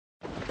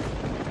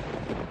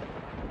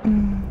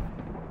Welcome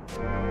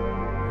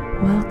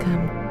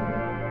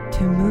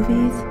to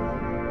Movies,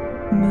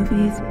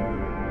 Movies,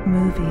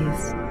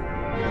 Movies.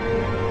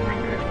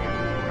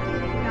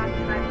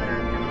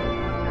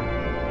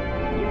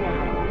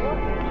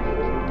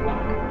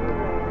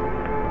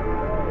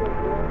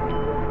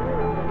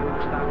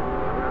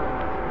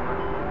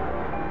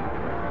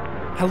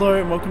 Hello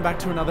and welcome back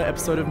to another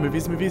episode of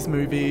Movies, Movies,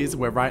 Movies.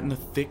 We're right in the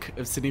thick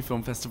of Sydney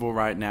Film Festival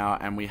right now,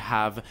 and we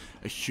have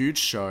a huge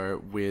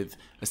show with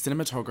a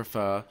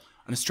cinematographer,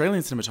 an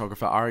Australian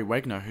cinematographer, Ari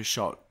Wegner, who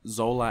shot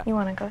Zola. You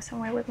want to go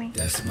somewhere with me?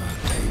 That's my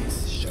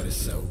place. Shut it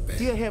so bad.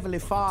 Dear Heavenly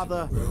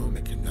Father,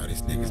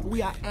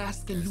 we are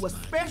asking you a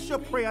special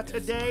prayer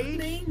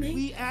today.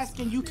 We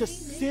asking you to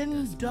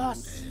send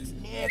us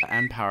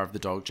And Power of the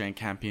Dog, Jane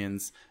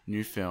Campion's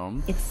new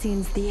film. It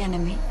seems the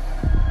enemy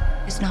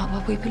is not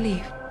what we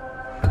believe.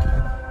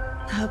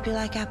 I hope you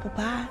like apple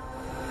pie.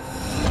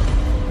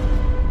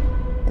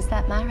 Is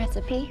that my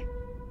recipe?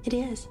 It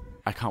is.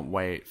 I can't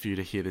wait for you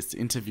to hear this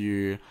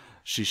interview.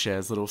 She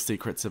shares little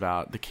secrets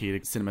about the key to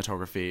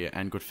cinematography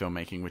and good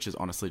filmmaking, which is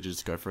honestly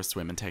just go for a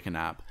swim and take a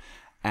nap,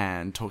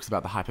 and talks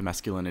about the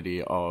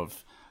hypermasculinity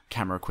of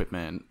camera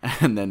equipment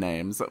and their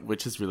names,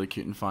 which is really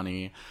cute and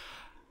funny.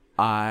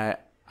 I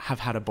have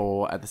had a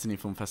ball at the Sydney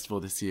Film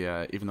Festival this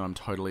year, even though I'm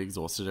totally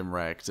exhausted and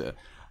wrecked.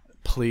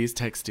 Please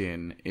text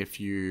in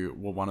if you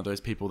were one of those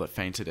people that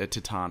fainted at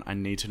Titan. I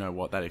need to know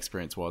what that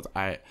experience was.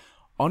 I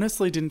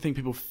honestly didn't think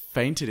people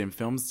fainted in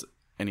films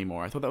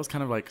anymore. I thought that was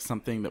kind of like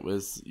something that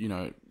was, you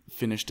know,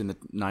 finished in the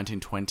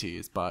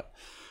 1920s, but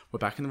we're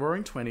back in the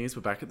roaring 20s,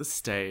 we're back at the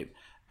State,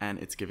 and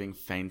it's giving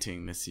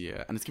fainting this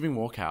year, and it's giving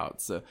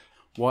walkouts.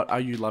 What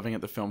are you loving at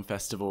the film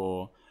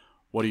festival?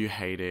 What are you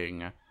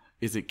hating?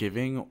 Is it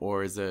giving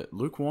or is it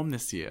lukewarm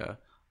this year?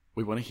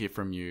 We want to hear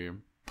from you.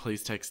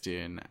 Please text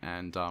in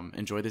and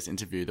enjoy this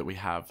interview that we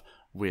have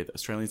with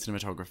Australian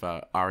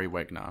cinematographer Ari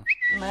Wegner.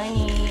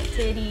 Money,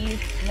 titties.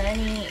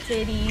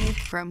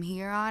 From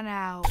here on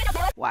out,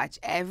 watch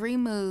every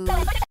move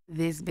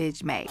this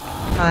bitch make.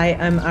 Hi,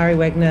 I'm Ari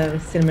Wegner,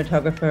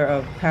 cinematographer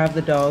of Power of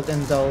the Dog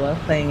and Zola,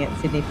 playing at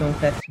Sydney Film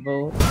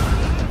Festival.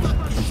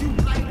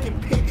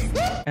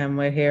 And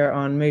we're here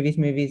on Movies,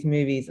 Movies,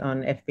 Movies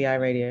on FBI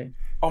Radio.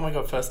 Oh my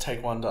god, first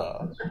take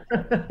wonder.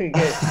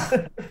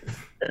 Good.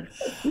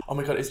 Oh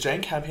my god, is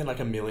Jane Campion like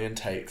a million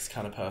takes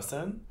kind of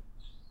person?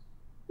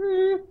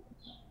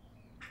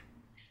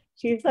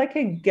 She's like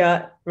a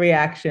gut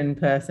reaction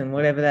person,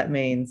 whatever that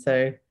means.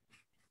 So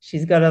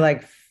she's got to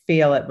like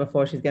feel it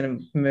before she's going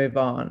to move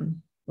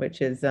on,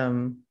 which is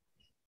sometimes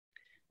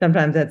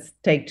that's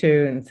take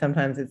two and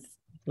sometimes it's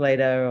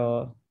later,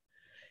 or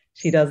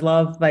she does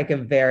love like a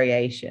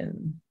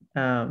variation.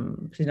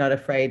 She's not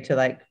afraid to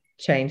like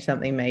change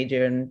something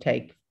major and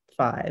take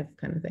five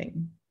kind of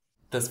thing.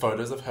 There's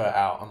photos of her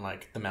out on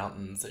like the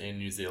mountains in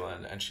New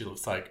Zealand, and she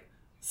looks like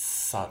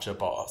such a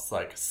boss,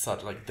 like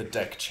such like the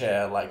deck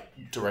chair,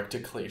 like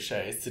director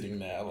cliche, sitting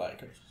there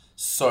like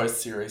so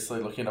seriously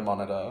looking at a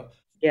monitor.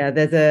 Yeah,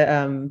 there's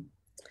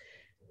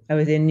I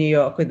was in New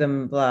York with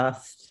them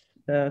last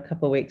a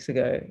couple of weeks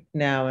ago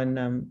now,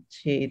 and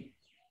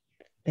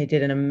they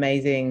did an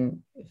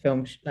amazing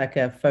film, like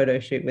a photo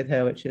shoot with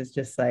her, which is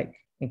just like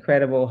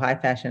incredible high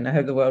fashion. I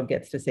hope the world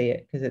gets to see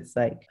it because it's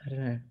like, I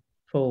don't know,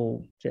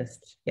 full,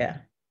 just, yeah,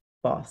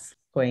 boss,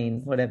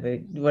 queen,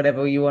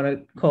 whatever you want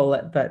to call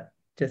it, but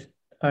just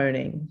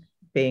owning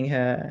being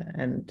her.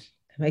 And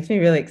it makes me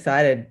really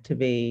excited to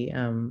be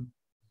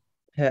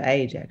her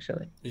age,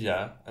 actually.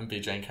 Yeah, and be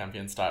Jane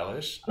Campion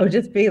stylish. It would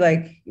just be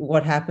like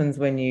what happens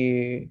when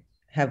you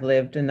have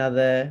lived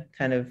another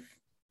kind of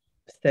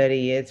 30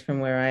 years from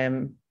where I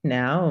am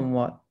now, and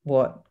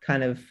what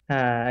kind of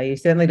you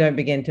certainly don't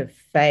begin to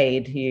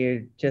fade.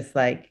 You just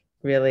like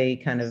really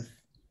kind of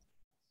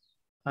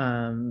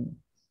I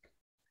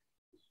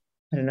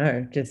don't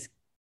know, just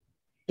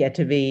get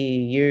to be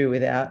you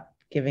without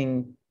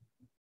giving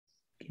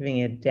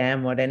a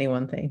damn what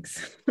anyone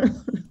thinks.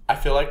 I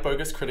feel like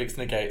bogus critics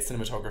negate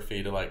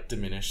cinematography to like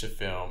diminish a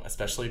film,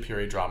 especially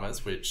period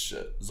dramas, which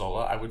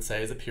Zola I would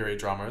say is a period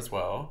drama as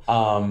well.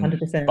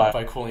 100%.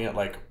 By calling it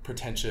like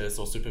pretentious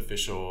or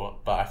superficial,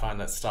 but I find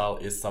that style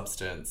is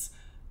substance.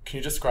 Can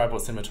you describe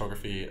what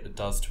cinematography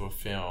does to a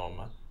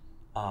film,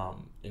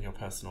 in your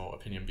personal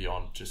opinion,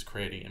 beyond just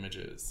creating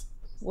images?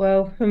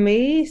 Well, for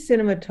me,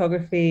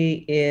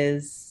 cinematography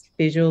is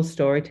visual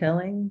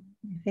storytelling.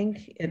 I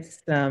think it's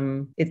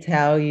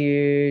how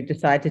you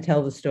decide to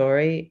tell the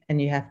story,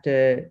 and you have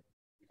to,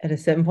 at a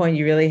certain point,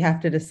 you really have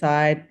to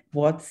decide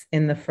what's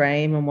in the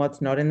frame and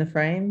what's not in the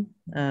frame,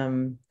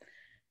 and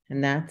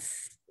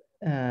that's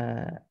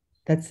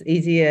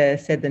easier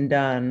said than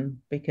done,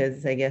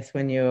 because I guess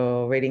when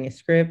you're reading a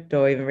script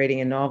or even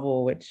reading a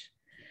novel, which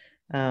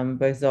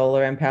both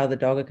Zola and Power of the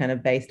Dog are kind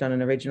of based on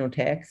an original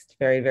text,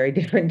 very, very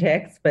different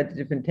text, but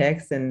different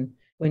texts. And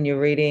when you're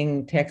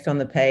reading text on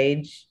the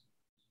page,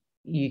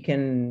 you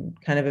can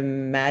kind of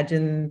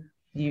imagine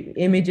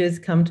images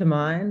come to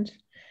mind,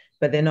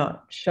 but they're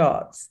not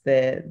shots.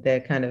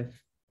 They're kind of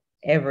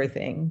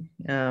everything.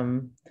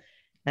 And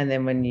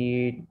then when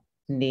you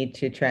need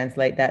to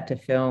translate that to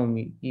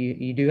film,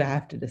 you do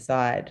have to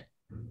decide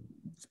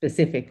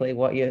specifically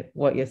what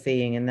you're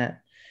seeing, and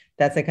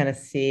that's I kind of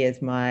see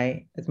as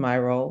my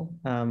role.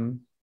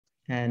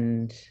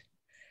 And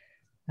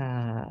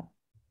I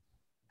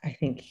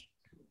think,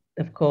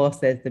 of course,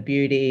 there's the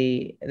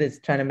beauty. There's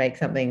trying to make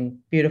something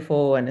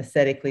beautiful and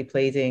aesthetically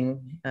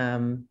pleasing.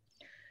 And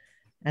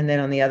then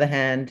on the other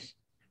hand,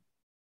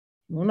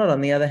 well, not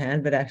on the other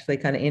hand, but actually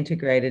kind of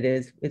integrated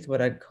is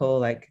what I'd call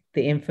like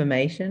the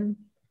information.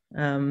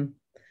 And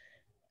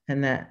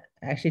that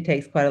actually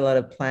takes quite a lot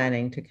of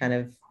planning to kind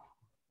of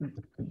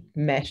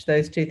mesh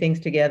those two things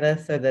together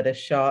so that a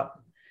shot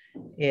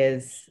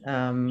is,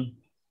 I'd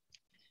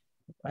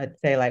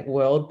say, like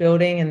world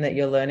building, and that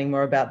you're learning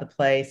more about the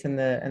place and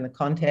the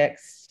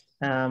context,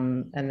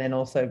 and then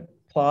also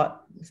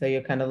plot. So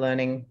you're kind of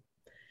learning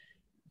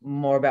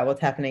more about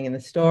what's happening in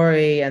the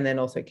story, and then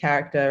also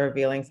character,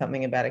 revealing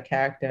something about a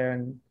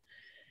character,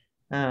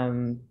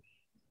 and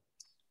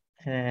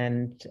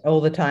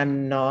all the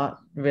time not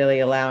really,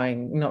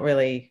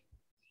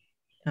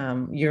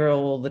 you're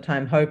all the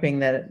time hoping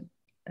that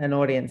an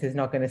audience is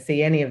not going to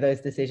see any of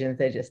those decisions.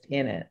 They're just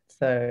in it.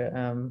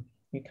 So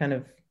you kind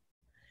of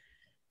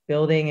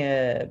building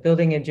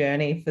a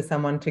journey for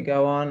someone to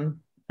go on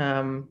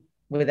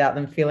without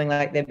them feeling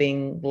like they're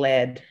being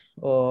led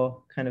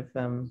or kind of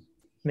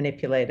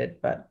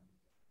manipulated, but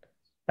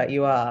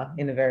you are,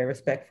 in a very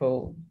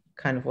respectful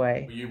kind of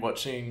way. Were you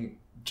watching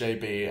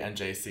JB and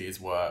JC's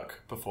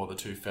work before the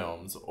two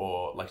films,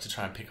 or like to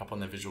try and pick up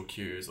on their visual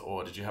cues,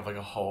 or did you have like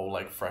a whole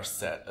like fresh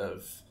set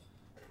of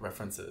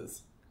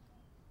references?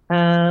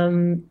 I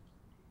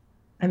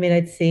mean,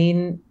 I'd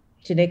seen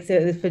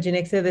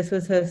Janicza, this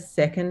was her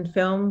second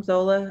film,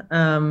 Zola.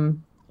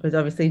 Because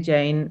obviously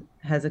Jane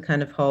has a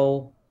kind of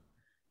whole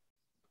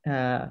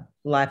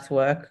life's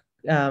work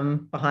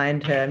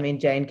behind her. I mean,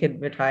 Jane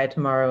could retire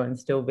tomorrow and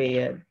still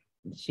be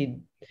she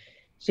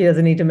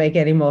doesn't need to make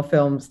any more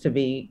films to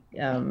be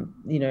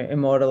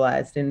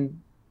immortalized in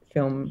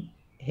film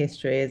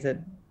history as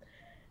a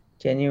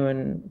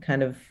genuine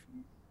kind of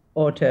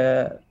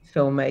auteur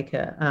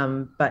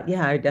filmmaker. But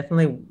yeah,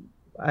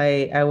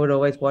 I would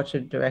always watch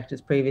a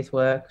director's previous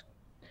work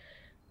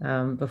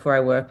before I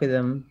work with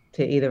them,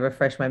 to either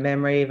refresh my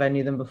memory if I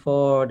knew them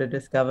before, or to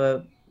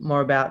discover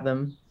more about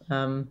them.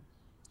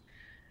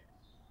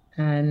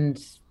 And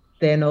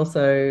then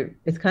also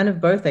it's kind of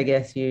both, I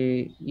guess.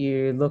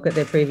 You look at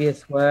their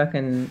previous work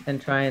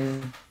and try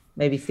and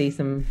maybe see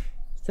some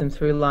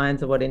through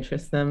lines of what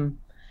interests them,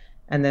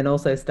 and then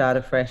also start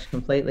afresh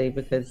completely,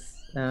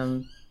 because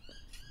no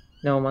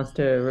one wants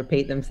to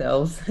repeat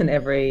themselves, and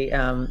every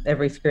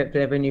script,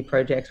 every new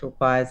project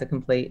requires a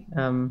complete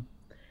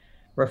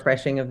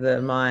refreshing of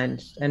the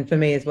mind. And for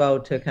me as well,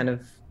 to kind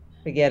of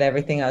forget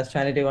everything I was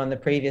trying to do on the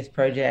previous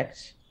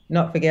project,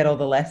 not forget all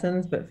the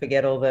lessons, but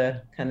forget all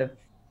the kind of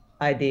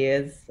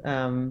ideas,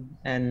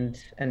 and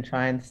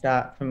try and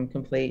start from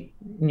complete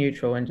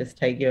neutral and just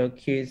take your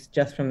cues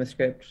just from the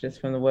script, just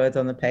from the words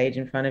on the page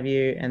in front of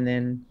you, and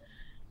then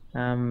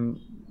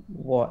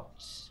what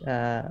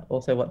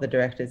the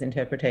director's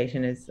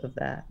interpretation is of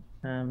that.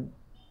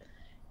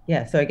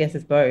 So I guess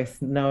it's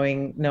both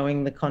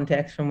knowing the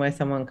context from where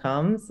someone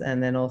comes,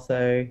 and then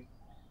also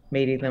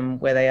meeting them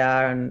where they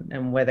are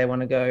and where they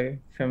want to go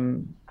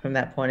from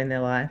that point in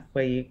their life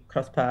where you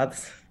cross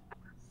paths.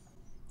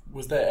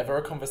 Was there ever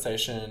a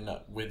conversation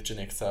with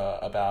Janicza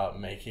about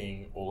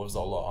making all of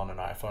Zola on an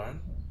iPhone?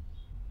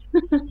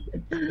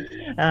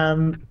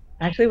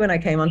 Actually, when I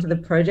came onto the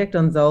project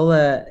on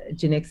Zola,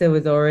 Janicza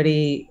was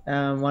already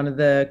one of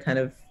the kind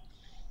of,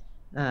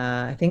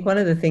 I think one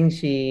of the things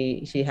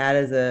she had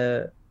as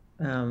a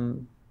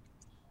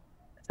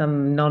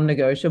some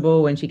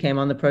non-negotiable when she came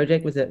on the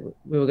project was that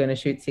we were going to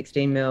shoot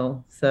 16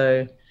 mil.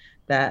 So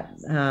that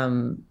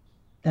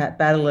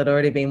battle had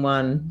already been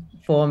won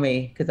for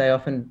me, because I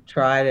often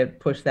try to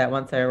push that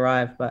once I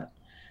arrive. But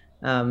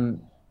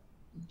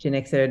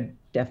Janicza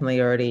definitely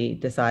already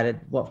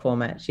decided what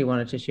format she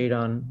wanted to shoot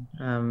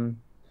on,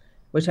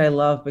 which I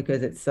love,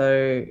 because it's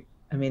so,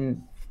 I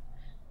mean,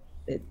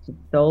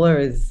 Zola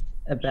is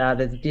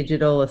about as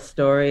digital a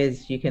story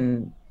as you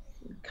can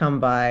come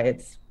by.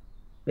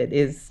 It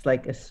is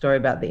like a story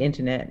about the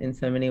internet in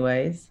so many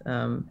ways,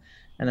 and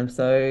I'm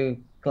so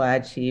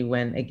glad she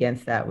went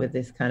against that with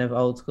this kind of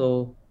old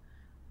school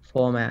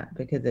format,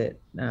 because I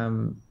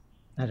don't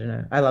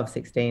know, I love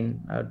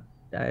 16.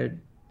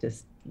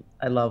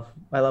 I love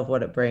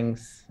what it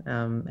brings,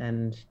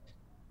 and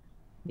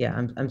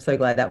yeah, I'm so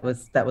glad that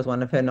was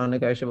one of her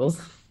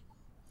non-negotiables.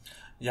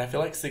 Yeah, I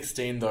feel like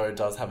 16 though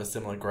does have a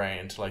similar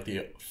grain to like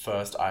the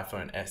first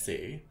iPhone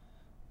SE.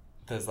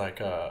 There's like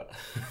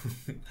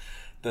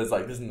there's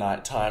like this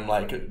nighttime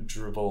like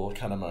dribble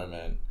kind of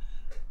moment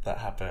that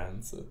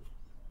happens.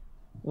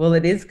 Well,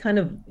 it is kind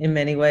of in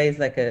many ways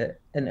like an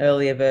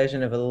earlier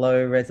version of a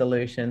low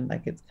resolution.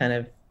 Like, it's kind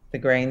of, the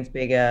grain's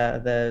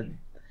bigger,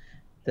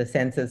 the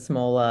sensor's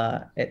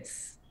smaller.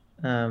 It's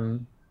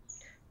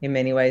in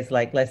many ways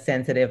like less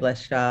sensitive,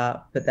 less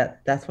sharp. But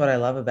that's what I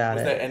love about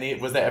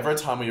it. Was there ever a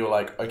time where you were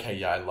like, okay,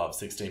 yeah, I love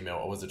 16 mil,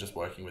 or was it just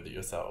working with it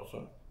yourself?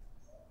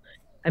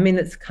 I mean,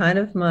 it's kind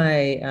of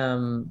my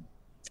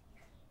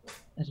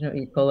I don't know what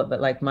you call it, but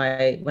like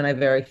when I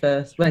very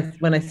first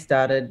when I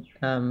started,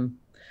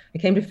 I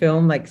came to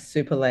film like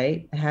super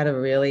late. I had a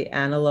really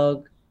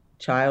analog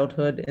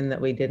childhood in that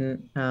we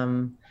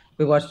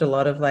watched a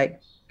lot of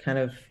like kind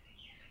of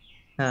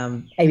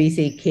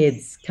ABC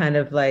Kids kind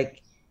of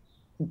like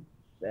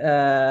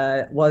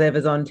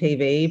whatever's on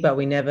TV, but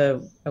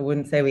I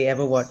wouldn't say we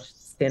ever watched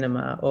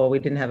cinema, or we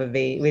didn't have a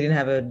video, we didn't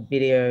have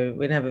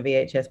a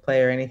VHS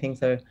player or anything.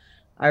 So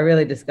I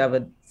really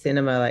discovered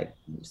cinema like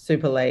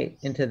super late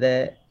into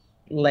the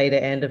later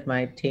end of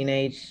my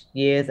teenage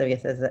years, I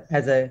guess,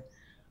 as a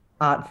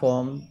art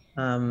form,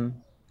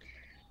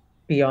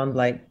 beyond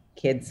like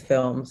kids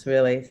films.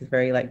 Really, it's a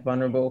very like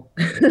vulnerable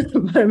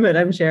moment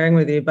I'm sharing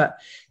with you. But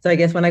so I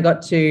guess when I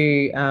got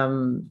to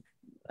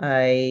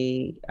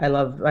I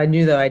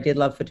knew that I did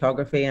love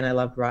photography and I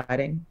loved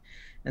writing.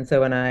 And so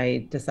when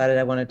I decided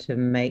I wanted to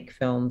make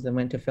films and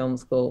went to film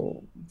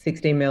school,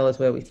 16 mil is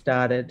where we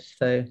started.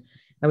 So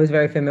it was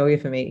very familiar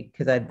for me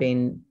because I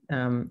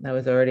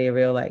was already a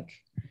real like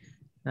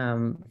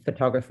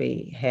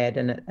photography head.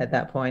 And at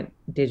that point,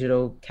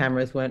 digital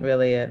cameras weren't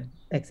really a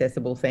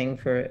accessible thing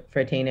for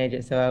a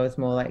teenager. So I was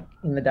more like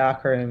in the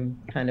dark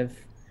room kind of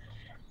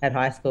at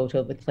high school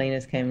till the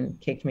cleaners came and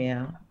kicked me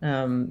out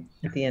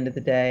at the end of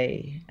the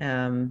day.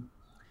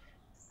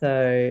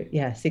 So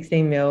yeah,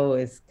 16 mil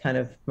is kind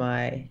of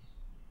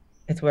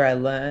it's where I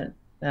learned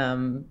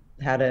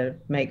how to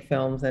make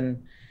films.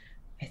 And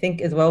I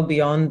think as well,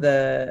 beyond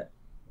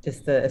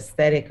just the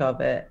aesthetic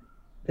of it,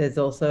 there's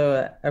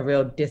also a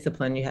real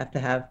discipline you have to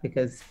have,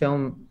 because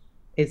film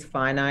is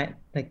finite.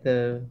 Like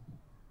the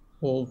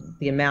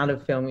amount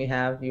of film you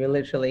have, you're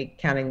literally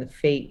counting the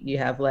feet you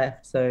have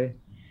left. So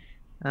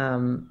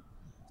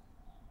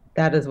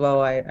that as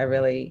well, I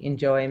really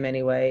enjoy in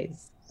many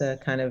ways, the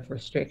kind of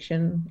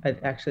restriction. I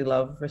actually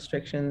love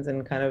restrictions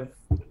and kind of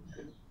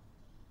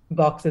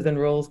boxes and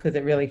rules, because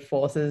it really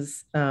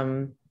forces, I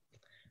don't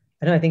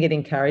know, I think it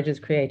encourages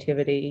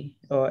creativity,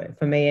 or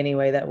for me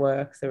anyway, that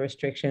works. A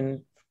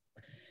restriction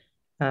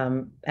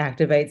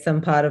activates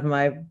some part of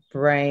my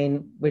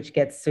brain, which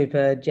gets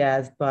super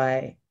jazzed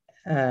by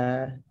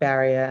a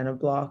barrier and a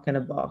block and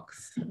a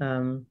box.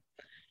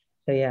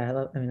 So yeah, I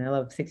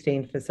love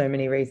 16 for so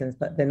many reasons,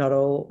 but they're not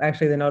all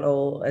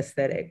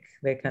aesthetic.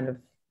 They're kind of,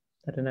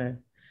 I don't know,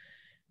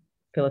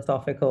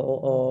 philosophical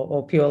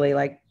or purely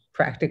like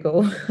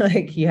practical.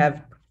 Like you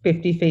have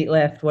 50 feet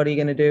left, what are you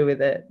going to do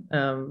with it?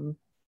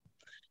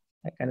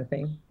 That kind of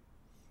thing.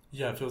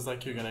 Yeah, it feels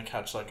like you're going to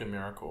catch like a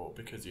miracle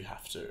because you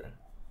have to.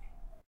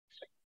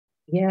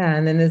 Yeah,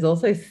 and then there's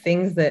also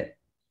things that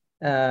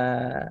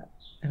I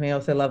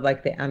also love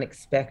like the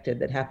unexpected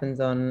that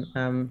happens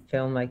on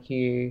film. Like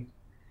you're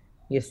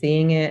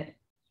seeing it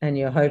and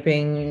you're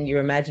hoping, you're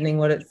imagining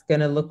what it's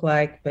going to look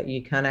like, but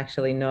you can't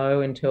actually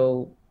know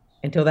until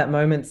that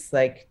moment's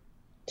like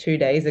 2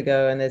 days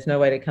ago, and there's no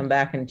way to come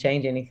back and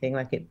change anything.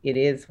 Like it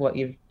is what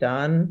you've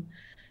done.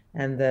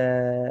 And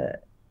the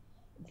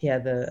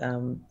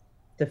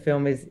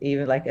film is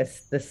even like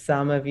the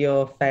sum of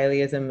your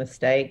failures and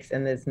mistakes,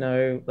 and there's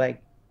no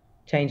like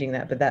changing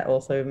that. But that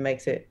also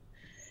makes it,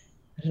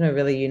 I don't know,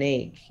 really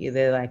unique.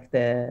 They're like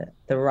the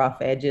rough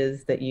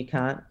edges that you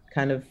can't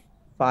kind of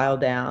file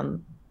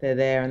down. They're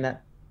there, and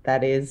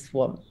that is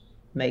what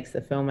makes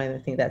the film. And I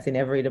think that's in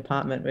every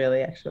department,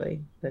 really.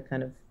 Actually, the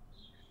kind of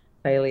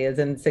failures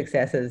and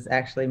successes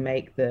actually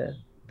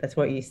that's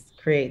what you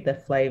create, the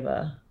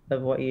flavor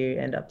of what you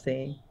end up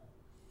seeing.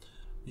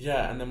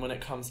 Yeah, and then when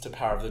it comes to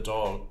Power of the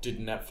Dog, did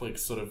Netflix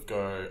sort of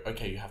go,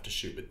 okay, you have to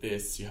shoot with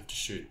this, you have to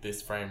shoot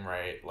this frame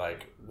rate?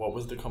 Like, what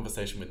was the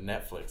conversation with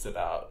Netflix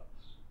about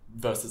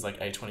versus like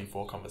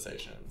A24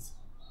 conversations?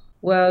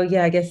 Well,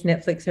 yeah, I guess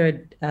Netflix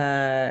are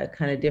a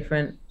kind of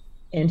different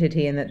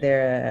entity in that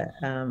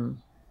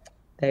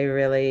they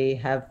really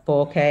have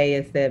 4K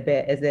as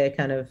their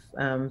kind of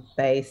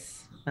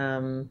base,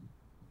 bare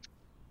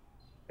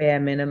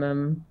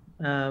minimum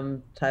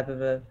type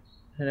of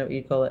I don't know what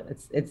you call it.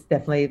 It's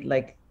definitely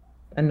like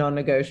a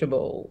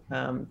non-negotiable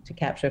to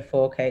capture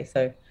 4K.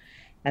 So,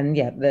 and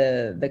yeah,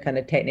 the kind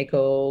of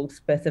technical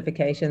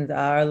specifications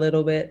are a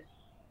little bit,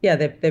 yeah,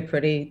 they're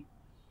pretty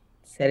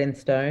set in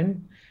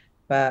stone.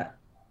 But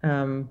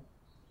in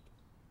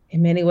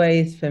many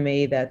ways, for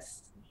me,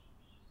 that's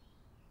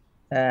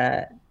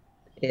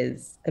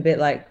is a bit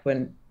like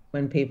when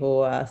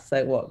people ask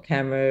like what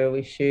camera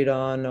we shoot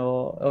on,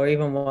 or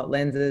even what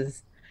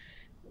lenses.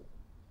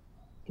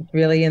 It's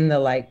really in the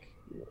like,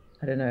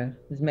 I don't know,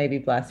 this may be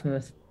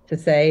blasphemous to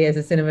say as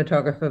a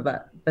cinematographer,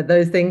 but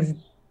those things,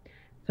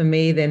 for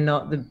me, they're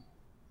not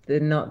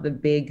the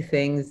big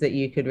things that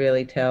you could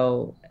really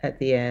tell at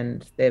the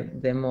end.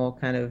 They're more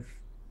kind of,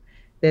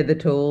 they're the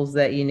tools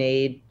that you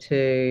need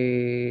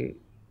to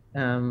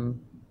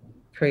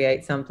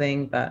create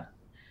something. But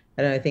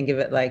I don't know, think of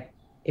it like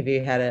if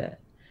you had a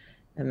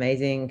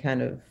amazing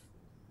kind of,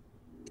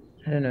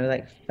 I don't know,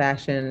 like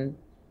fashion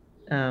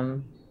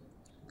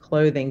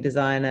clothing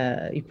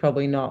designer, you're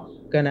probably not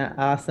gonna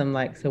ask them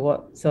like, so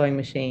what sewing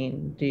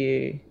machine do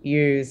you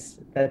use?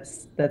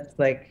 That's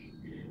like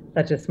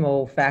such a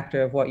small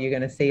factor of what you're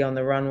going to see on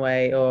the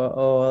runway,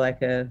 or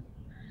like I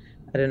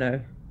don't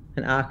know,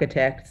 an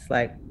architect's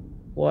like,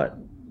 what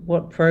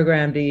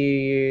program do you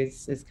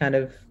use is kind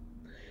of,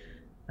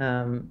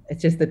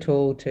 it's just the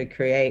tool to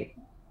create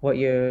what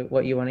you're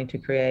wanting to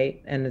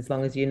create. And as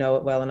long as you know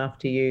it well enough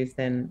to use,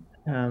 then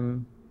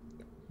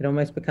it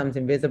almost becomes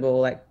invisible.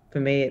 Like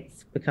for me,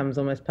 it becomes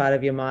almost part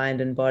of your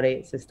mind and body.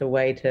 It's just a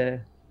way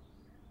to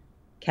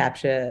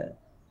capture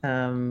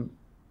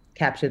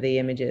the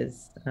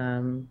images.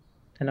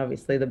 And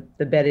obviously the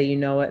better you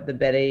know it, the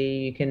better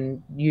you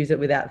can use it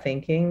without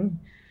thinking.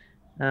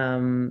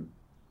 And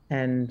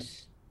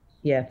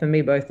yeah, for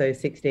me, both those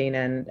 16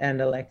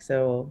 and Alexa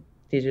or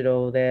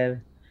digital,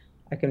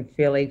 I can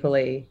feel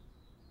equally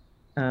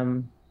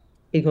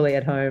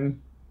at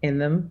home in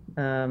them.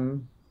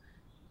 And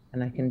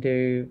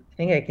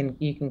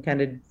you can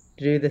kind of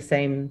do the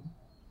same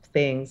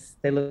things.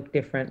 They look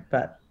different,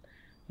 but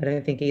I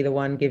don't think either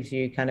one gives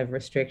you kind of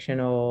restriction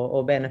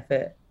or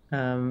benefit.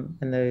 And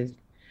those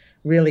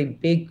really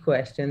big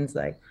questions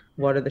like,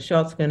 what are the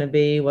shots going to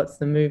be? What's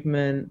the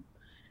movement?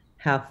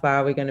 How far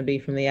are we going to be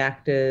from the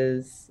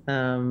actors?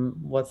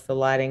 What's the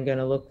lighting going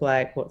to look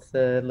like? What's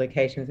the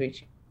locations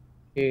we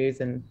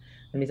choose and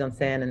the mise en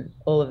scène and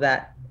all of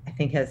that? I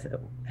think that's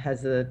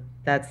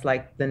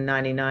like the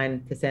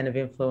 99% of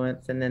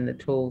influence, and then the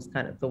tools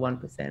kind of the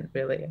 1%,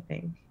 really, I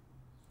think.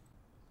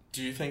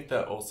 Do you think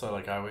that also,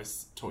 like I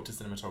always talk to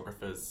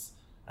cinematographers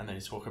and they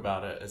talk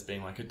about it as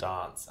being like a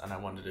dance, and I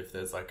wondered if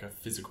there's like a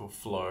physical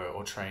flow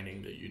or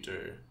training that you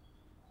do?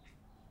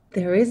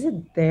 There is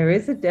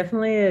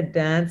definitely a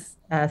dance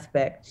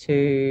aspect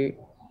to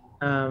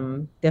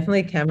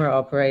definitely camera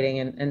operating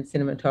and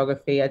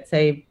cinematography. I'd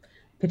say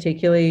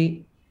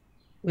particularly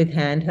with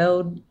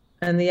handheld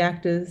and the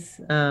actors.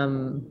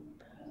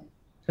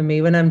 For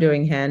me, when I'm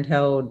doing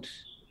handheld,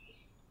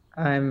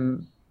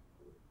 I'm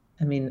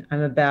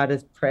about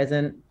as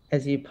present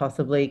as you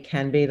possibly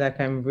can be. Like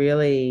I'm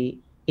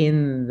really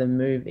in the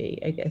movie,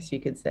 I guess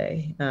you could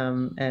say.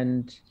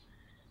 And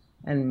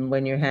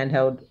when you're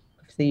handheld,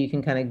 so you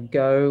can kind of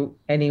go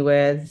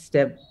anywhere,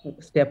 step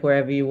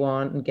wherever you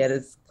want and get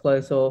as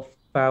close or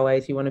far away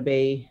as you want to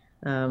be.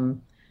 And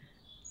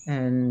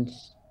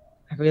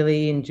I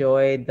really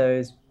enjoyed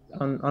those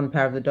on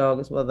Power of the Dog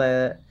as well.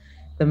 The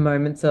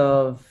moments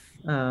of,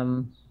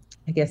 I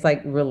guess,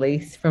 like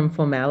release from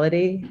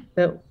formality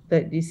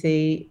that you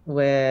see,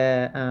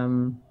 where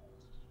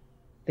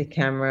the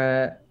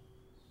camera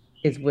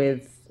is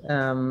with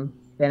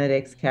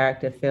Benedict's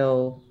character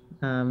Phil,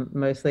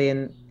 mostly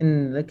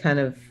in the kind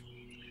of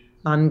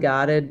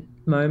unguarded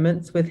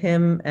moments with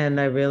him. And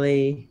I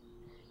really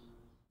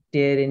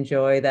did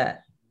enjoy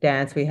that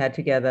dance we had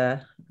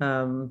together,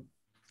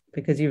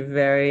 because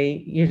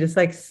you're just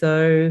like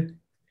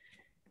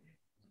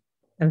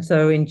I'm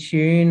so in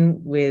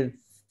tune with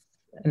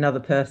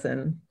another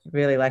person,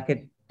 really, like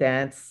a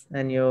dance.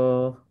 And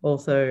you're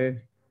also,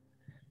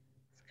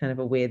 it's kind of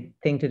a weird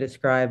thing to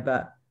describe,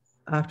 but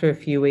after a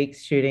few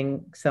weeks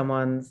shooting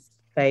someone's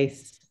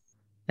face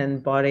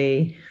and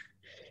body,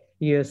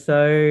 you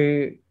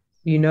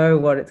know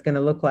what it's going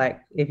to look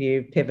like if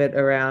you pivot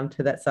around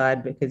to that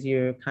side, because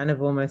you're kind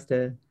of almost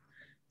a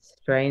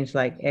strange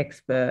like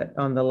expert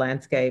on the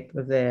landscape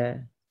of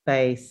their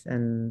face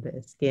and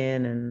their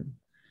skin. And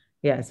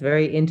yeah, it's a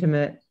very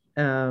intimate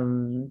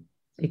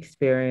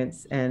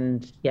experience.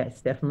 And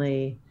yes,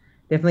 definitely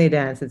a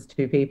dance. It's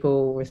two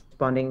people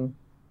responding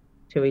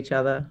to each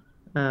other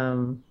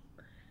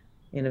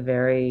in a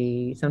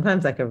very,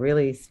 sometimes like a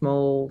really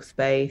small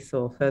space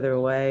or further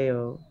away,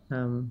 or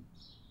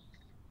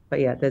but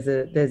yeah, there's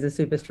a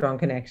super strong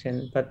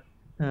connection. But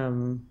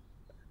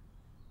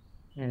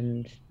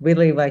and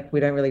really, like, we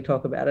don't really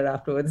talk about it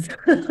afterwards.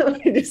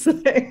 We just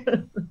like,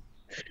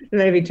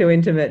 maybe too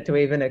intimate to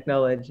even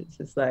acknowledge. It's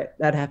just like,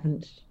 that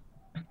happened.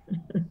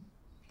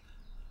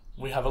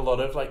 We have a lot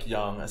of like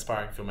young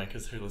aspiring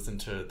filmmakers who listen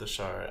to the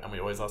show, and we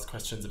always ask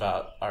questions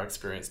about our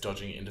experience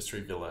dodging industry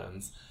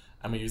villains,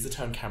 and we use the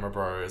term camera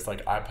bros.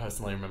 Like I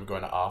personally remember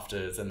going to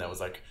afters, and there was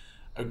like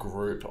a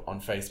group on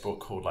Facebook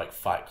called like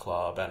Fight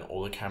Club, and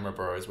all the camera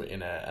bros were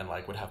in it, and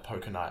like would have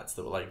poker nights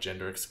that were like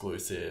gender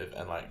exclusive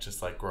and like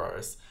just like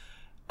gross.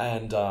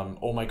 And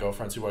all my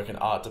girlfriends who work in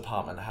art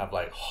department have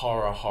like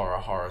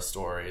horror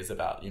stories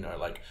about, you know,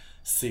 like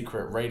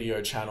secret radio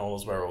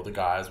channels where all the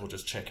guys will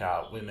just check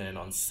out women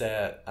on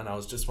set. And I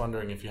was just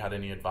wondering if you had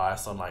any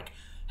advice on like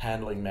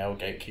handling male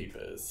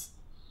gatekeepers.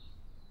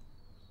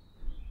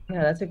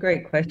 Yeah, that's a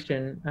great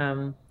question.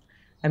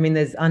 I mean,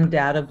 there's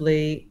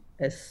undoubtedly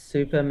a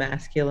super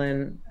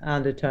masculine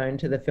undertone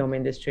to the film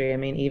industry. I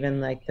mean, even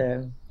like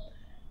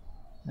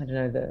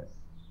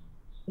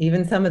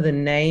even some of the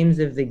names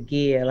of the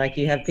gear, like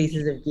you have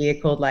pieces of gear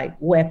called like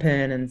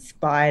Weapon and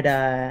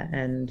Spider,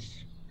 and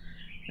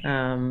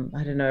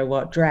I don't know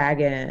what,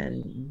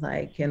 dragon,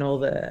 like, and all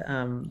the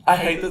I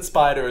hate that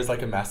Spider is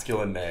like a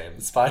masculine name.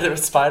 Spider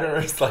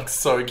is like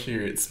so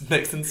cute.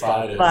 Snakes and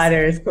spiders.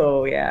 Spider is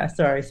cool, yeah.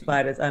 Sorry,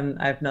 spiders.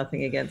 I have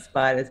nothing against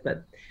spiders,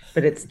 but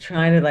it's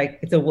trying to, like,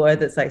 it's a word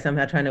that's like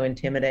somehow trying to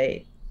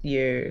intimidate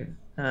you.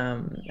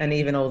 And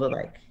even all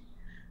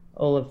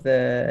of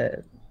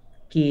the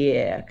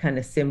gear kind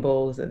of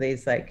symbols of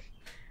these, like,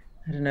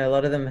 I don't know, a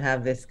lot of them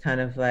have this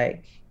kind of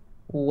like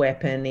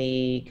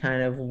weapony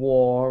kind of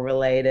war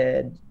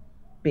related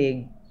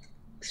big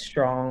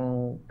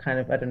strong kind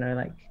of, I don't know,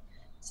 like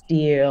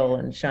steel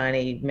and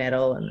shiny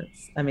metal, and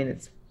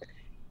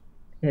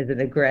there's an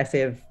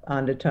aggressive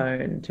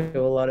undertone to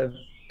a lot of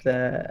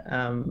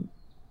the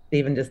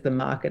even just the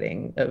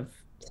marketing of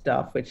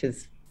stuff, which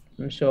is,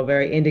 I'm sure,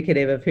 very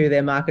indicative of who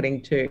they're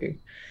marketing to.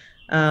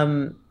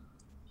 And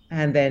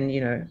then,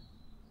 you know,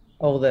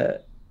 all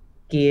the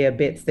gear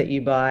bits that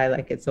you buy,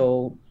 like it's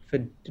all for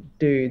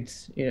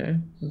dudes, you know,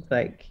 it's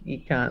like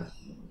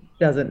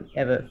doesn't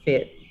ever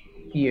fit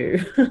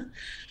you.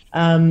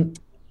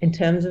 In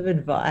terms of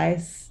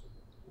advice,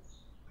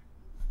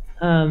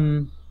 it's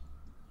a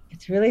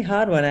really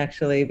hard one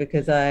actually,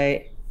 because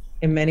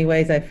in many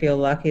ways I feel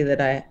lucky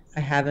that I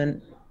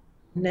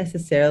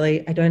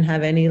don't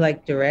have any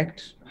like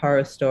direct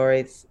horror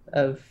stories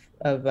of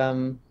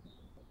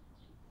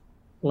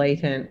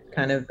latent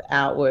kind of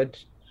outward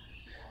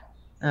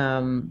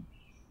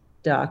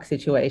dark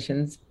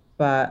situations,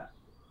 but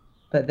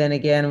then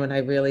again, when I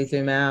really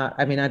zoom out,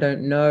 I mean, I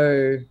don't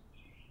know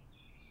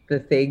the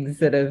things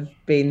that have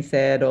been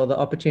said or the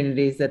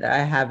opportunities that I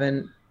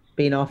haven't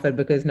been offered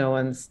because no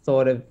one's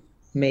thought of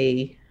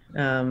me.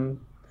 There's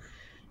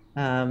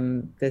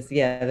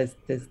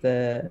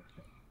the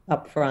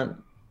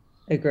upfront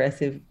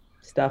aggressive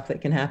stuff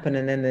that can happen,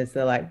 and then there's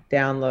the like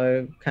down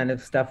low kind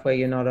of stuff where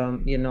you're not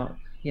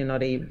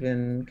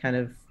even kind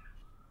of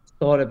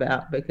thought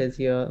about because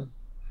your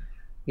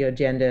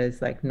gender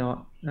is like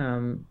not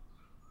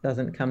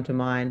doesn't come to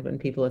mind when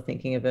people are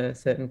thinking of a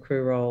certain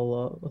crew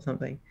role or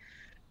something.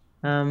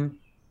 I don't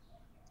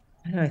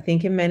know, I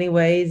think in many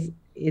ways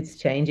it's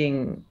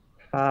changing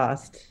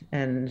fast,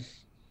 and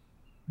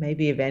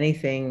maybe if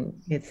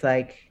anything it's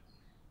like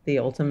the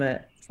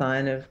ultimate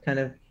sign of kind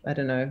of, I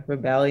don't know,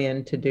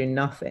 rebellion to do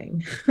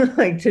nothing.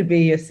 Like to be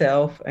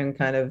yourself and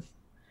kind of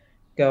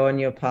go on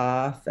your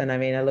path. And I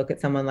mean, I look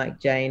at someone like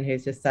Jane,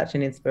 who's just such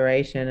an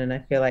inspiration, and I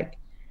feel like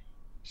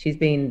she's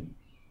been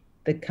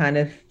the kind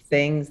of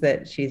things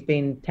that she's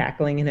been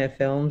tackling in her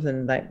films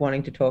and like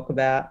wanting to talk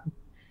about.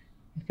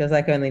 It feels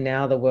like only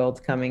now the world's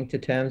coming to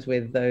terms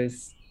with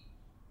those,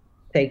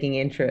 taking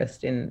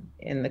interest in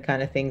the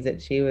kind of things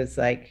that she was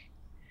like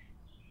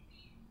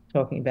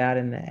talking about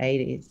in the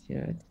 80s. You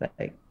know, it's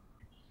like,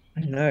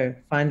 I don't know,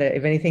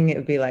 if anything, it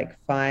would be like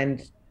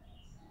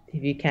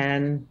if you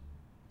can,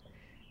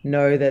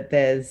 know that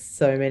there's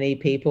so many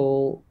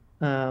people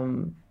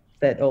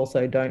that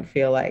also don't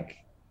feel like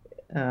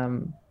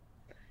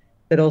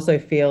that also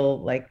feel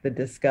like the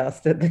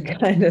disgust at the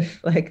kind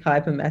of like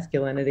hyper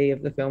masculinity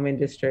of the film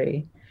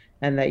industry,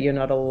 and that you're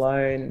not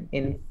alone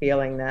in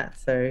feeling that.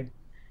 So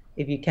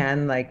if you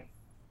can like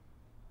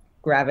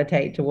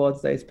gravitate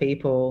towards those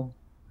people,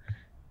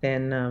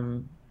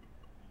 then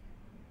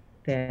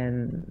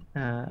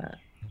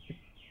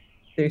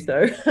do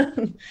so.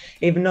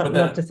 Even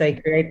not to say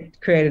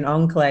create an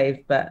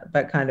enclave,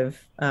 but kind of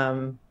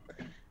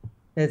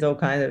there's all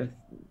kind of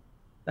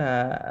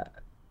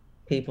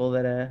people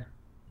that are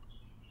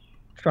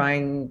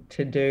trying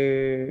to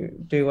do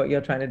what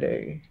you're trying to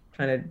do,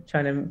 trying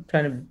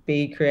to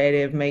be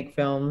creative, make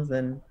films.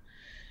 And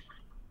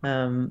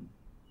the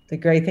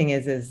great thing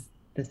is this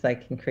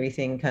like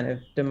increasing kind of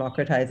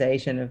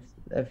democratization of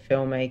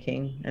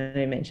filmmaking. And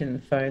I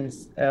mentioned the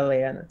phones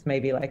earlier, and it's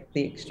maybe like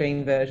the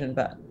extreme version,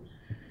 but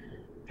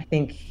I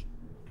think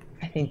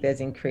there's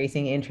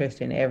increasing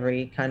interest in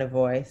every kind of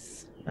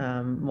voice,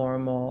 more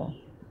and more,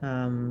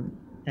 and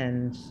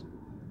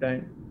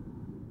don't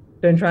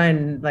try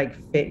and like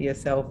fit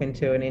yourself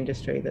into an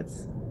industry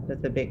that's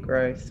a bit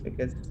gross,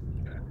 because it's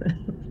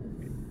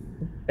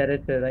better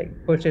to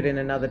like push it in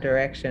another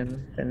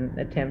direction than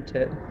attempt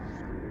to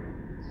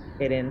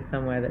get in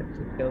somewhere that just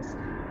feels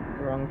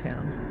the wrong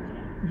town.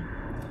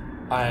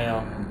 I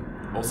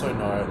also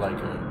know, like,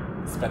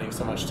 spending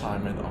so much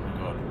time with, oh my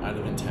god, I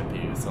live in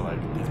Tempe, so like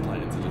these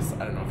planes are just,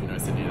 I don't know if you know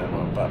Sydney that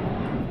well, but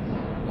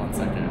 1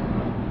 second.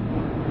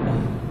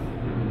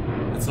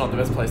 It's not the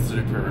best place to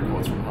do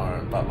pre-records from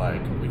home, but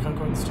like we can't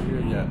go in the studio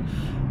yet.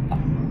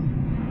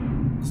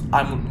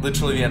 I'm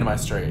literally the end of my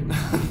street.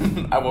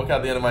 I walk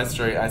out the end of my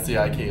street, I see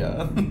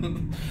IKEA.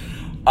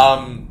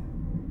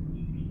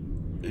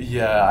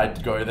 Yeah,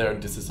 I'd go there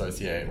and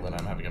disassociate when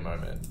I'm having a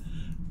moment.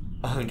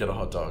 Get a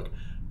hot dog.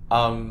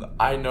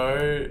 I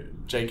know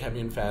Jane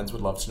Campion fans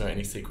would love to know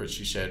any secrets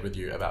she shared with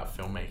you about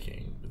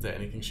filmmaking. Is there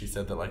anything she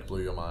said that like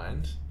blew your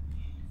mind?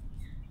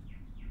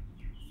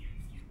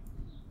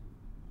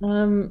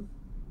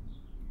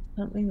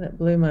 Something that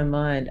blew my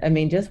mind. I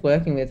mean, just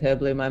working with her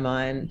blew my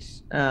mind,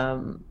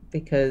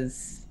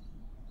 because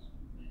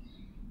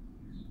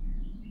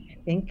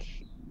think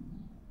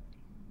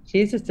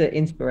she's just an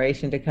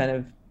inspiration to kind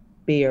of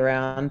be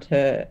around.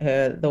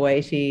 Her the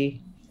way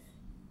she,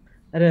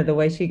 I don't know, the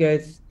way she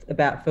goes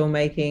about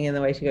filmmaking and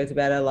the way she goes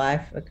about her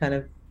life are kind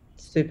of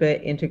super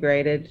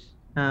integrated.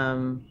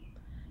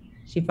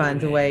 She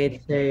finds a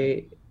way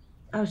to,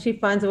 she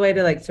finds a way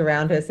to like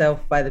surround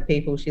herself by the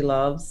people she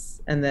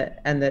loves and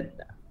that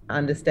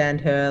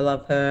understand her,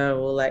 love her,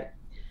 or like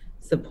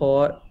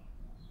support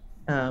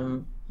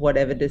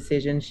whatever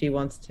decision she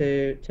wants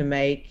to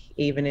make,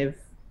 even if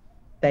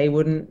they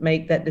wouldn't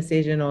make that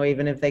decision, or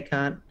even if they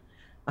can't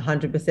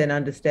 100%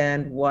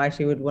 understand why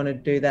she would want to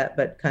do that,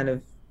 but kind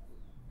of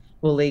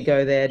fully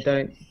go there,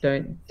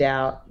 don't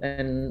doubt,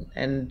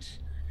 and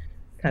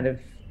kind of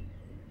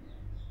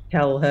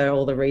tell her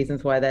all the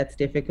reasons why that's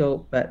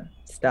difficult, but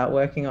start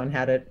working on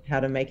how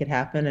to make it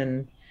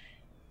happen.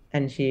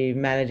 And she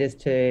manages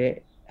to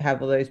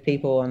have all those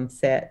people on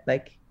set,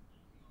 like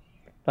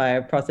by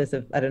a process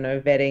of, I don't know,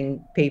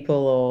 vetting people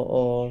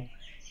or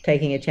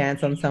taking a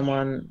chance on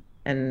someone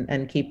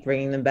and keep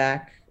bringing them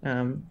back. I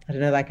don't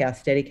know, like our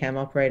Steadicam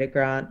operator,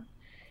 Grant,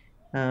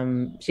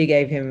 she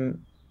gave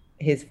him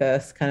his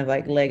first kind of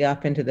like leg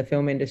up into the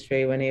film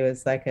industry when he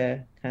was like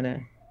a kind of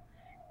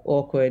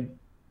awkward,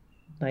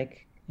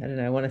 like, I don't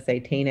know, I want to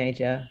say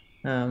teenager,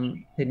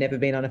 who'd never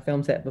been on a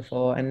film set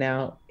before. And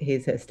now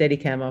he's a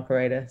Steadicam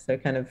operator. So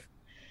kind of,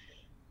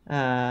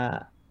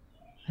 I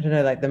don't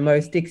know, like the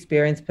most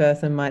experienced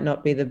person might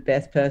not be the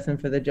best person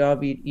for the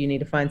job. You need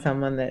to find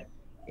someone that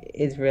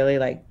is really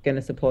like going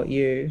to support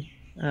you.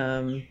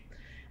 And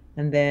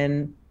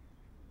then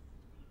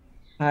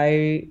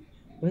I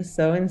was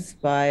so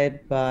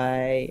inspired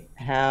by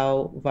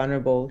how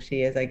vulnerable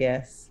she is, I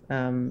guess,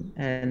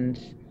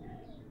 and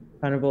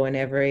vulnerable in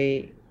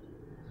every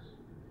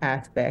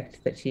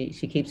aspect, that she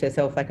keeps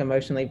herself like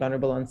emotionally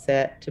vulnerable on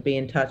set, to be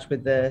in touch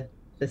with the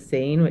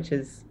scene, which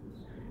is,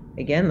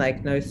 again,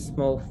 like no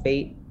small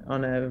feat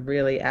on a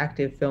really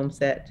active film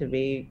set, to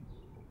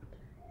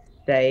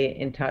stay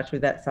in touch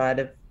with that side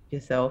of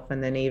yourself.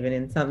 And then even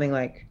in something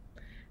like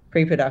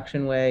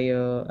pre-production, where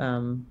you're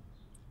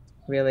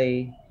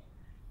really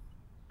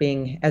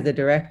being, as a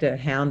director,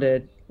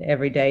 hounded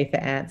every day for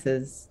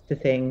answers to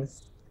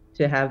things,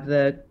 to have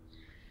the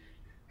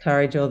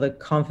courage or the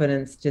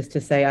confidence just to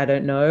say, I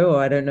don't know,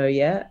 or I don't know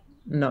yet,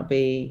 not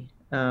be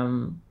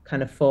kind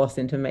of forced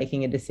into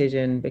making a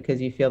decision because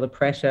you feel the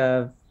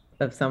pressure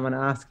of someone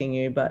asking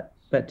you, but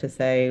to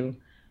say,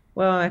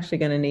 well, I'm actually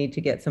going to need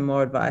to get some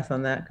more advice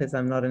on that because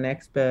I'm not an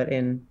expert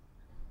in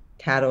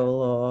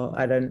cattle, or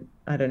I don't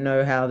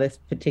know how this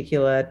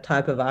particular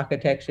type of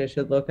architecture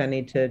should look.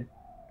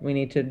 We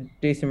need to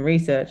do some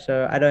research,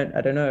 so I don't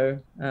know.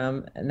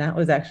 And that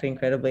was actually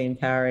incredibly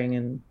empowering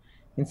and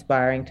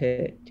inspiring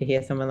to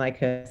hear someone like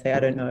her say, I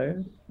don't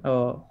know,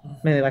 or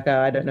mainly like,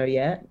 oh, I don't know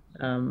yet,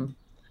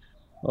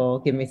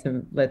 or give me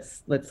some,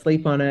 let's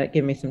sleep on it,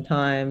 give me some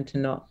time to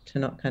not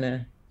kind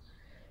of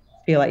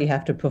feel like you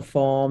have to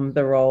perform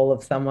the role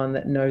of someone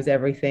that knows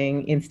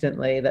everything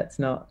instantly. That's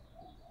not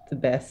the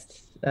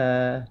best,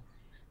 that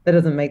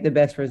doesn't make the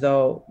best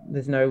result.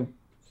 There's no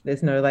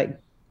like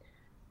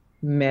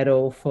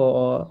medal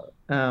for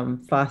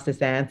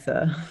fastest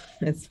answer.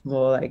 It's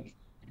more like,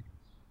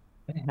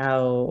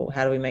 how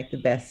do we make the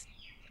best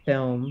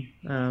film,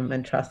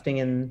 and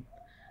trusting and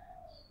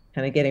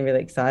kind of getting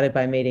really excited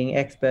by meeting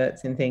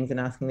experts in things and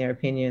asking their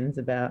opinions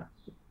about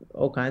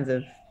all kinds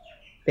of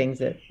things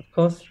that, of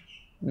course,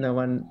 no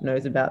one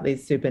knows about,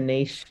 these super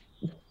niche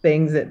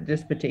things that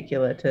just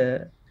particular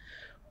to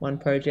one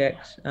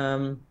project.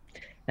 And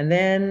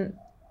then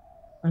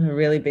on a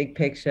really big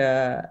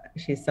picture,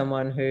 she's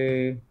someone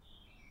who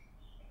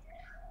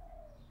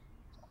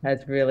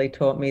has really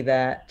taught me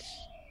that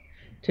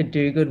to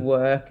do good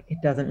work, it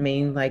doesn't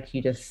mean like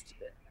you just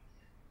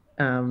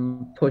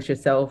push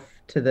yourself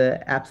to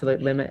the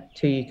absolute limit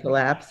till you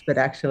collapse, but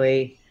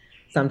actually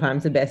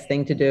sometimes the best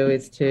thing to do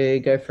is to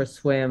go for a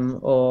swim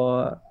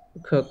or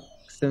cook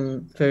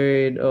some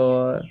food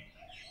or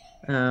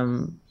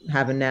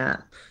have a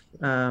nap.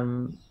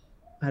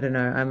 I don't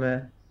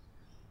know,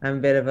 I'm a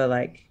bit of a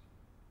like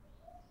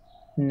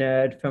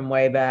nerd from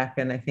way back,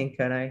 and I think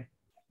when I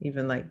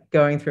even like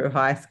going through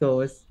high school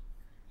was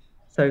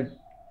so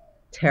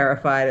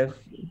terrified of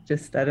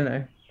just, I don't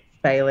know,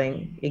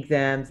 failing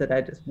exams, that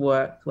I just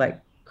work like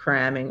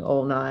cramming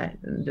all night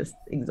and just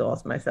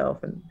exhaust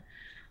myself. And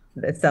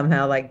it's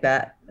somehow like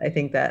that, I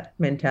think that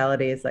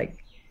mentality is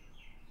like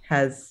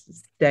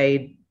has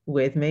stayed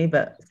with me.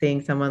 But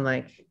seeing someone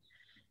like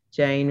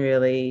Jane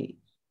really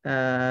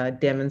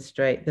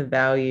demonstrate the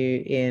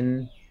value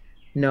in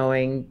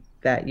knowing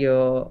that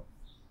you're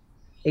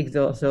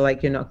exhausted, or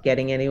like you're not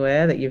getting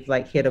anywhere, that you've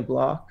like hit a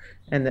block,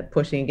 and that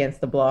pushing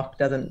against the block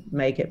doesn't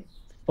make it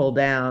fall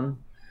down.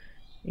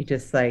 It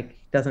just like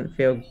doesn't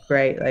feel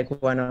great. Like,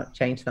 why not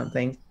change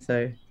something?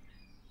 So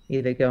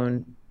either go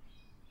and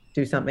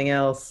do something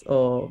else,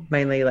 or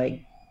mainly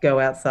like go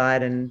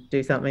outside and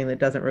do something that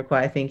doesn't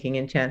require thinking,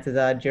 and chances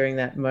are during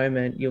that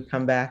moment you'll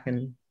come back,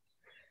 and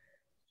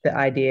the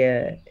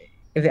idea,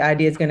 if the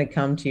idea is going to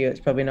come to you, it's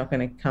probably not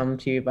going to come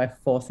to you by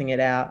forcing it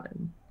out.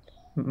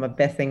 my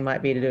best thing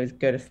might be to do is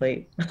go to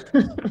sleep.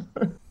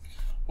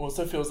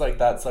 Also feels like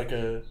that's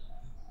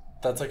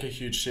a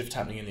huge shift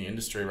happening in the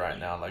industry right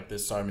now. Like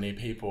there's so many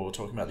people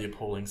talking about the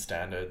appalling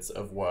standards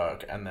of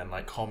work, and then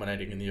like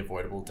culminating in the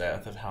avoidable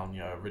death of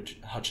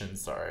Halyna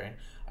Hutchins. Sorry,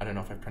 I don't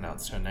know if I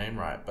pronounced her name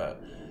right,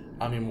 but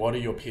I mean, what are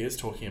your peers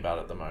talking about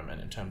at the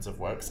moment in terms of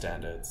work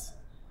standards?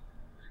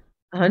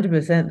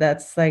 100%.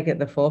 That's like at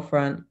the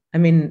forefront. I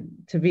mean,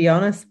 to be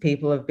honest,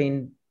 people have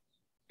been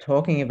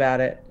talking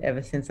about it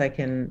ever since I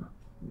can,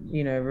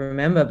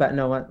 remember,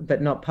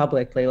 but not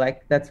publicly.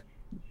 Like that's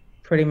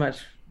pretty much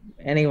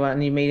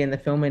anyone you meet in the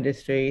film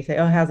industry. You say,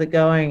 "Oh, how's it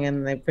going?"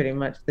 And they pretty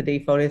much the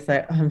default is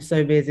like, "Oh, I'm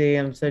so busy,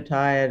 I'm so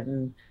tired."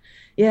 And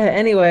yeah,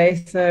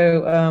 anyway,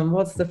 so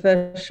what's the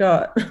first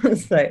shot?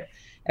 It's like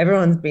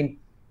everyone's been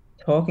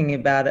talking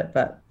about it,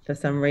 but for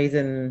some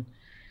reason,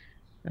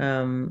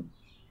 no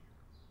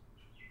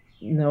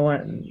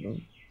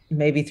one,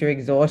 maybe through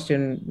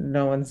exhaustion,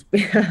 no one's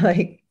been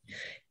like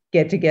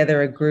get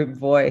together a group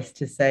voice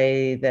to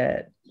say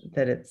that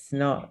it's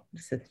not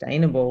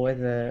sustainable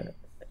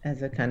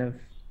as a kind of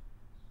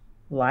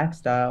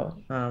lifestyle.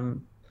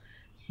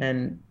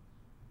 And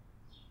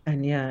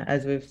yeah,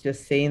 as we've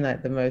just seen,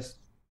 like the most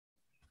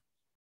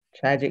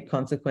tragic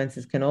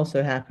consequences can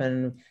also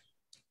happen,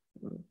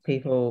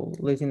 people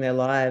losing their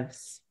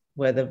lives,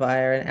 whether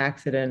via an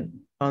accident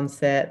on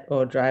set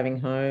or driving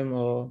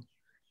home,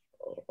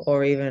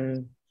 or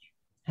even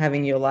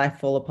having your life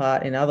fall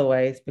apart in other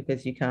ways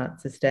because you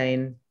can't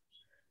sustain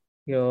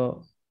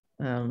your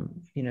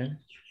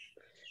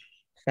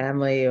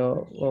family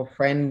or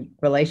friend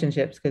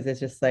relationships because there's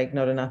just like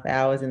not enough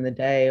hours in the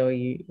day, or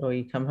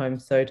you come home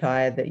so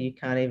tired that you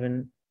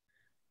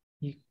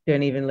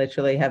don't even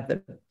literally have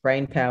the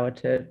brain power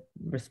to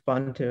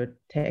respond to a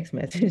text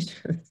message.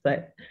 It's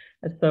like,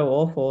 it's so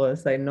awful.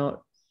 It's like I don't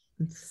know,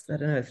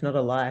 it's not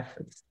a life.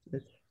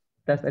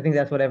 I think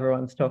that's what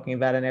everyone's talking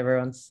about, and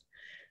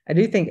I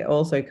do think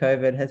also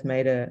COVID has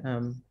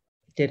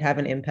did have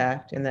an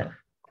impact in that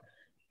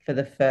for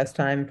the first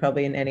time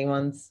probably in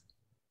anyone's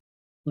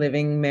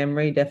living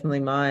memory, definitely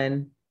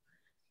mine,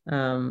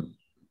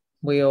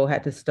 we all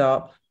had to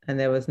stop, and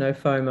there was no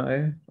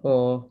FOMO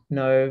or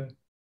no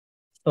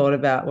thought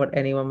about what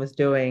anyone was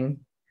doing.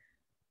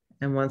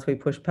 And once we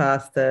pushed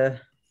past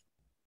the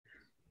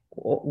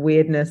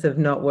weirdness of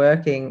not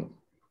working,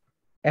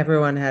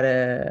 everyone had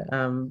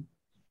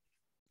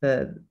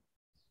the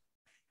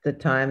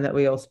time that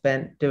we all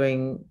spent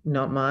doing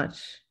not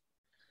much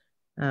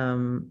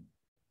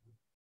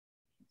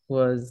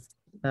was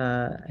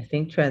I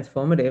think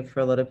transformative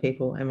for a lot of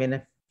people. I mean,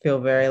 I feel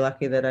very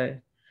lucky that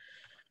I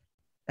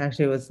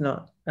actually was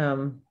not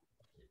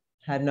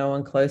had no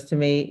one close to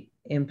me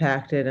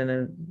impacted, and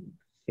it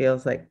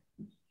feels like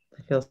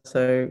I feel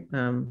so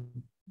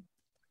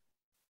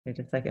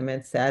just like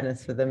immense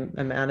sadness for the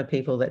amount of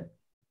people that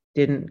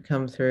didn't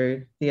come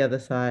through the other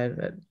side.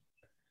 But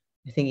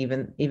I think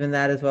even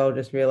that as well,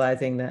 just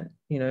realizing that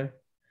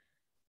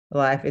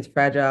life is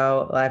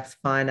fragile, life's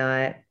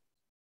finite.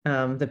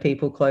 The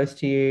people close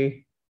to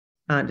you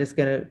aren't just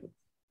going to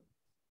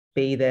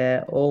be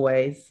there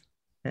always,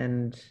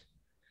 and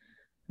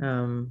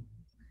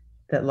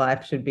that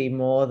life should be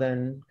more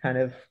than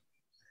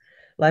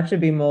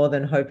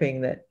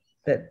hoping that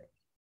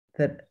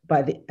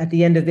at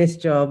the end of this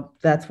job,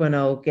 that's when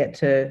I'll get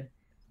to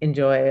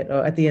enjoy it,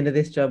 or at the end of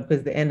this job,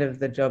 because the end of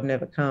the job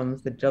never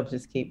comes. The jobs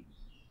just keep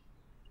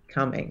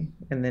coming,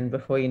 and then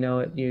before you know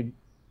it,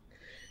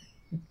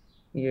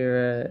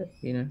 you're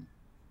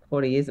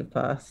 40 years have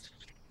passed.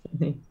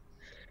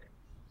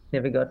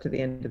 Never got to the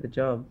end of the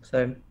job.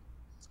 So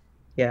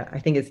yeah, I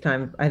think it's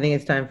time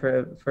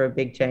for a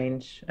big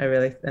change. I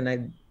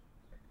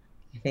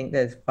think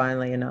there's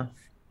finally enough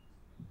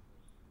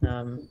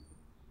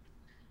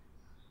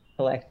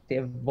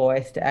collective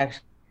voice to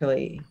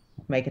actually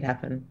make it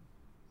happen.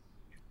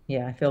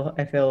 Yeah, I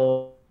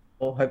feel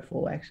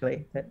hopeful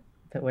actually that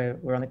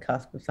we're on the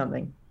cusp of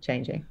something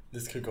changing.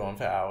 This could go on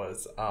for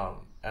hours,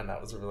 and that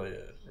was a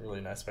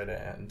really nice way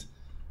to end.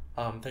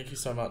 Thank you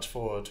so much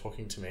for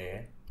talking to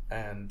me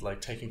and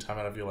like taking time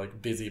out of your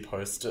like busy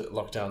post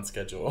lockdown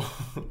schedule.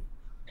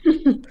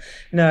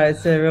 No,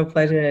 it's a real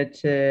pleasure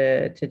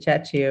to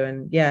chat to you,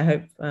 and yeah,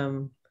 I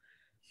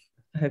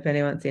hope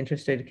anyone's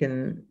interested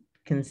can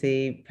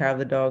see Power of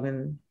the Dog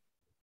and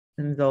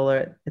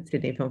Zola at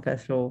Sydney Film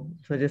Festival.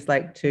 So just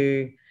like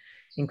two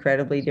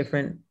incredibly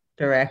different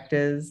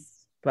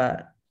directors,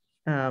 but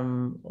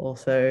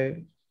also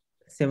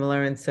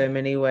similar in so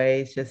many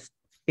ways, just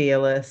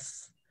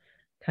fearless,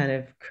 kind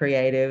of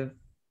creative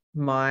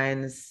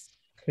minds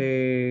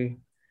who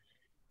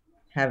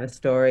have a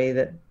story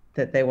that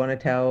they want to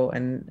tell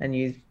and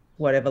use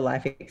whatever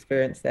life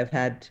experience they've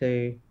had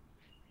to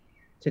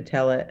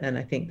tell it. And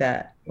I think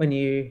that when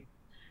you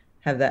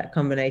have that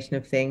combination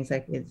of things,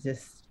 like it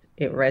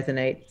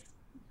resonates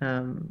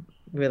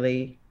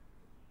really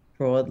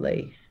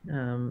broadly.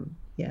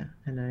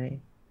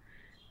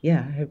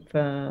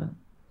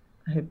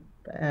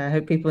 I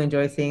hope people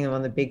enjoy seeing them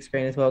on the big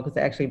screen as well, because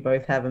they actually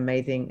both have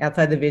amazing,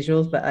 outside the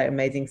visuals, but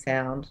amazing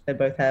sound. They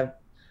both have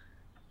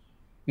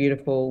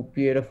beautiful,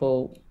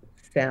 beautiful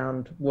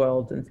sound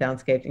worlds and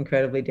soundscapes,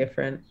 incredibly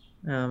different.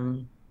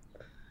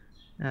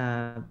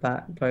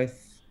 But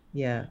both,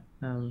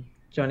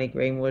 Johnny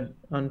Greenwood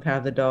on Power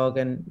of the Dog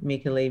and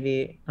Mika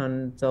Levy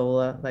on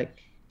Zola, like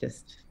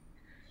just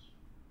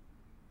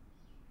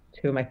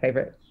two of my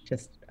favorite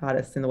just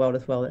artists in the world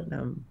as well.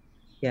 And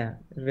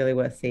really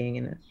worth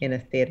seeing in a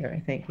theater, I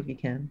think, if you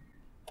can.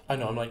 I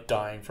know, I'm like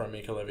dying for a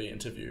Mika Levy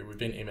interview. We've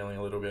been emailing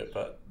a little bit,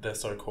 but they're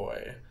so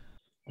coy.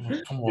 I'm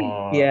like, come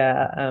on.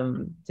 Yeah,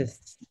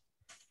 just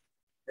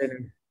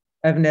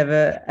I've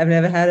never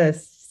had a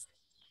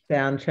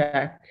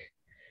soundtrack.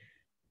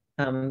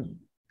 I've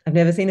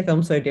never seen a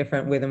film so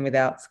different with and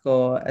without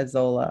score as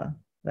Zola.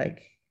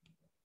 Like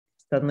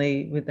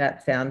suddenly with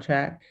that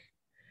soundtrack,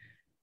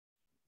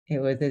 it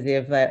was as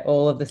if like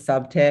all of the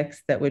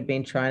subtext that we'd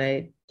been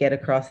trying to get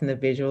across in the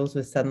visuals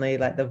was suddenly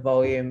like the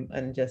volume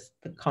and just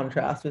the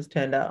contrast was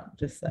turned up.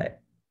 Just like,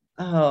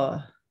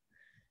 oh,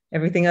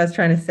 everything I was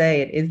trying to say,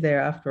 it is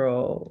there after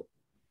all.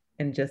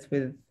 And just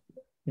with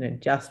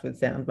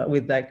sound, but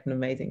with like an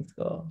amazing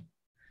score,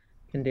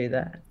 can do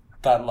that.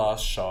 That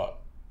last shot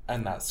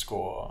and that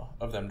score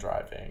of them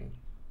driving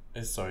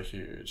is so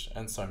huge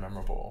and so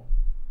memorable.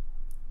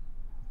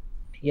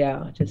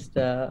 Yeah, just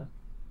I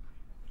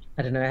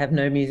don't know, I have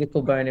no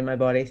musical bone in my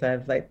body, so I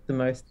have like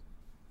the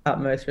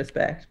utmost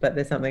respect, but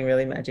there's something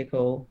really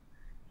magical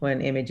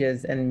when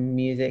images and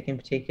music in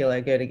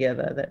particular go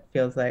together that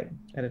feels like,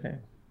 I don't know,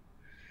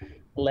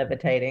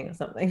 levitating or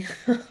something.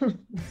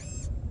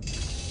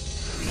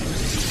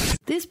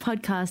 This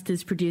podcast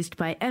is produced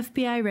by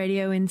FBI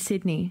Radio in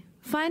Sydney.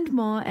 Find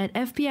more at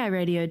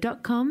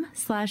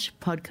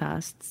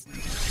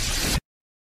fbiradio.com/podcasts.